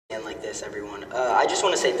stand like this, everyone. I just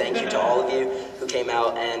want to say thank you to all of you who came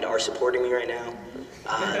out and are supporting me right now.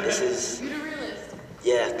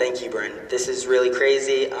 Yeah, thank you, Brent. This is really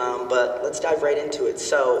crazy, but let's dive right into it.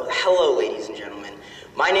 So, hello, ladies and gentlemen.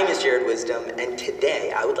 My name is Wisdome, and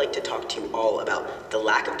today I would like to talk to you all about the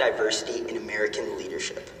lack of diversity in American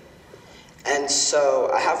leadership. And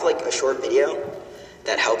so, I have like a short video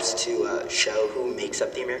that helps to show who makes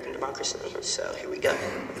up the American democracy. So, here we go.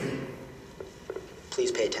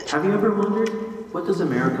 Please pay attention. Have you ever wondered, what does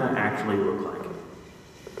America actually look like?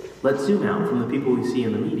 Let's zoom out from the people we see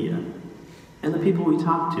in the media and the people we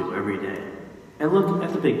talk to every day and look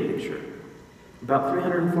at the big picture. About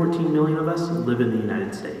 314 million of us live in the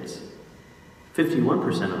United States.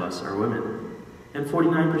 51% of us are women, and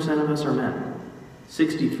 49% of us are men.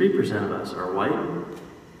 63% of us are white,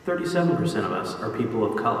 37% of us are people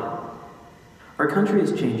of color. Our country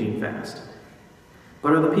is changing fast,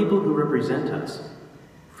 but are the people who represent us,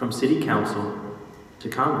 from city council to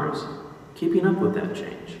Congress, keeping up with that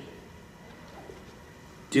change?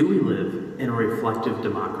 Do we live in a reflective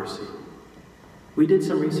democracy? We did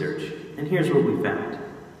some research, and here's what we found.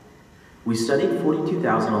 We studied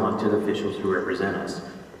 42,000 elected officials who represent us,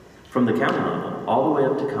 from the county level all the way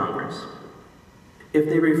up to Congress. If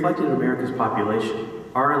they reflected America's population,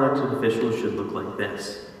 our elected officials should look like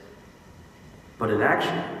this. But it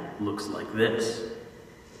actually looks like this.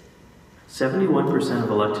 71% of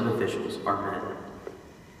elected officials are men.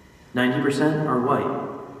 90% are white.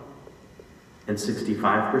 And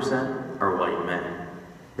 65% are white men.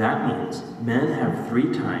 That means men have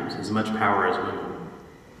 3 times as much power as women.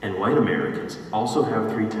 And white Americans also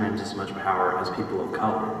have 3 times as much power as people of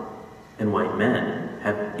color. And white men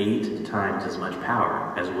have 8 times as much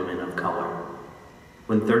power as women of color.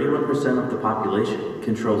 When 31% of the population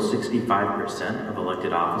controls 65% of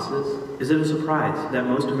elected offices, is it a surprise that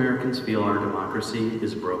most Americans feel our democracy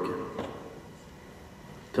is broken?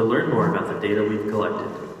 To learn more about the data we've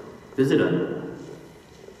collected, visit us.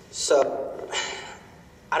 So,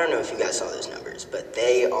 I don't know if you guys saw those numbers, but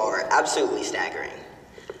they are absolutely staggering.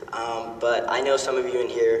 But I know some of you in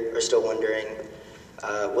here are still wondering,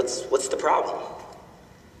 what's the problem?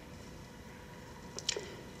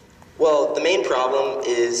 Well, the main problem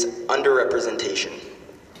is underrepresentation.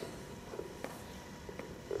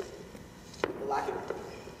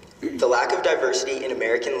 The lack of diversity in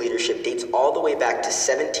American leadership dates all the way back to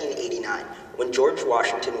 1789, when George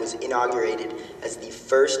Washington was inaugurated as the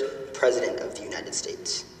first president of the United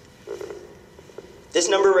States. This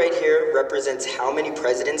number right here represents how many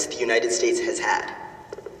presidents the United States has had.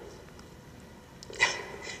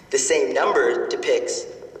 The same number depicts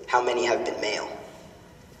how many have been male.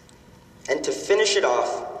 And to finish it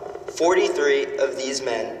off, 43 of these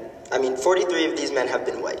men have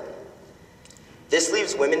been white. This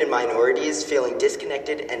leaves women and minorities feeling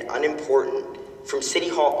disconnected and unimportant from City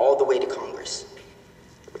Hall all the way to Congress.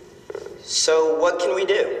 So what can we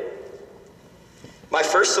do? My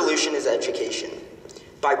first solution is education.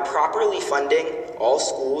 By properly funding all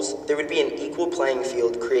schools, there would be an equal playing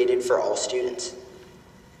field created for all students.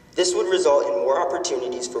 This would result in more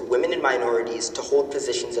opportunities for women and minorities to hold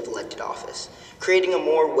positions of elected office, creating a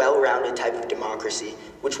more well-rounded type of democracy,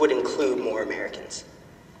 which would include more Americans.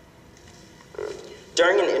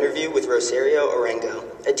 During an interview with Rosario Orengo,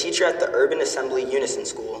 a teacher at the Urban Assembly Unison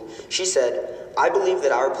School, she said, "I believe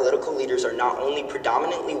that our political leaders are not only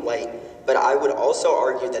predominantly white, but I would also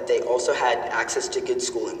argue that they also had access to good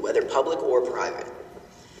schooling, whether public or private."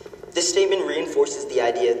 This statement reinforces the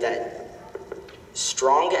idea that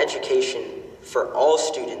strong education for all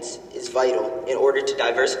students is vital in order to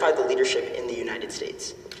diversify the leadership in the United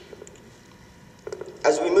States.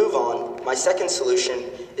 As we move on, my second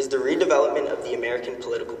solution is the redevelopment of the American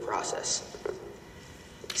political process.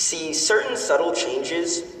 See, certain subtle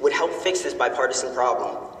changes would help fix this bipartisan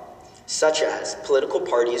problem, such as political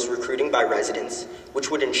parties recruiting by residents,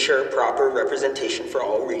 which would ensure proper representation for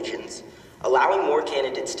all regions, allowing more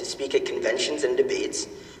candidates to speak at conventions and debates,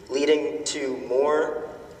 leading to more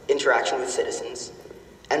interaction with citizens,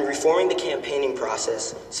 and reforming the campaigning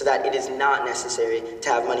process so that it is not necessary to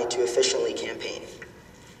have money to efficiently campaign.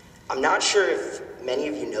 I'm not sure if many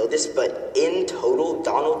of you know this, but in total,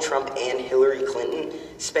 Donald Trump and Hillary Clinton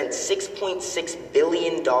spent $6.6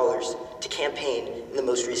 billion to campaign in the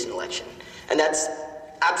most recent election. And that's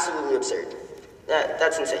absolutely absurd.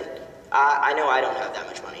 That's insane. I know I don't have that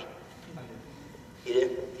much money. You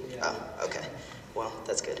do? Yeah. Oh, okay. Well,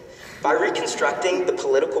 that's good. By reconstructing the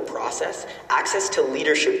political process, access to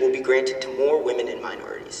leadership will be granted to more women and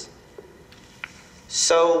minorities.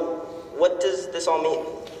 So, what does this all mean?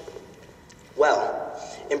 Well,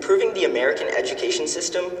 improving the American education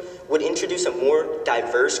system would introduce a more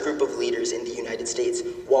diverse group of leaders in the United States,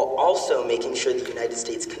 while also making sure the United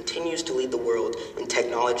States continues to lead the world in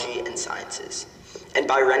technology and sciences. And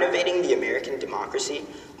by renovating the American democracy,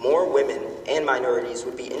 more women and minorities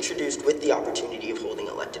would be introduced with the opportunity of holding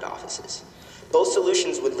elected offices. Both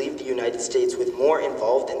solutions would leave the United States with more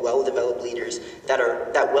involved and well-developed leaders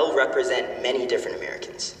that will represent many different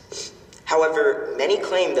Americans. However, many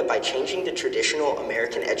claim that by changing the traditional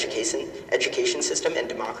American education system and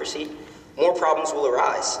democracy, more problems will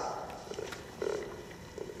arise.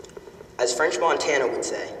 As French Montana would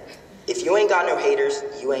say, if you ain't got no haters,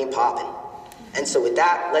 you ain't poppin'. And so with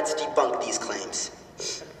that, let's debunk these claims.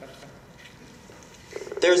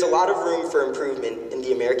 There's a lot of room for improvement in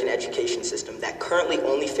the American education system that currently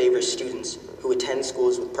only favors students who attend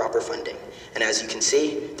schools with proper funding. And as you can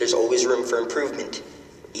see, there's always room for improvement,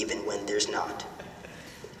 even when there's not.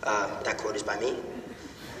 That quote is by me.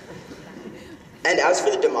 And as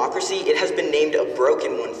for the democracy, it has been named a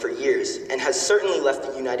broken one for years and has certainly left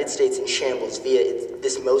the United States in shambles via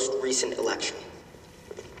this most recent election.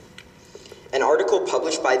 An article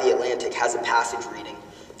published by The Atlantic has a passage reading,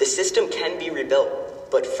 "The system can be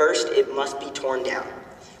rebuilt, but first it must be torn down,"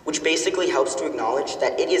 which basically helps to acknowledge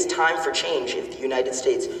that it is time for change if the United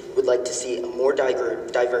States would like to see a more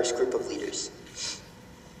diverse group of leaders.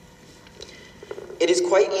 It is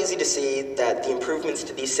quite easy to see that the improvements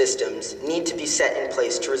to these systems need to be set in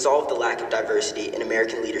place to resolve the lack of diversity in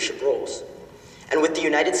American leadership roles. And with the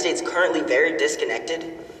United States currently very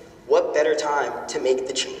disconnected, what better time to make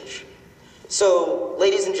the change? So,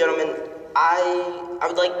 ladies and gentlemen, I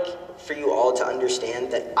would like for you all to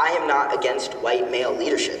understand that I am not against white male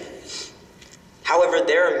leadership. However,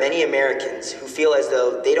 there are many Americans who feel as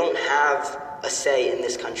though they don't have a say in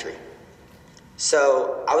this country.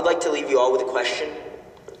 So, I would like to leave you all with a question.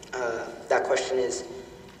 That question is,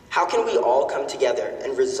 how can we all come together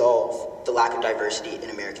and resolve the lack of diversity in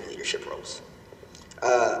American leadership roles?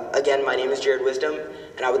 Again, my name is Wisdome,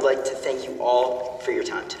 and I would like to thank you all for your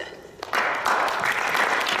time today.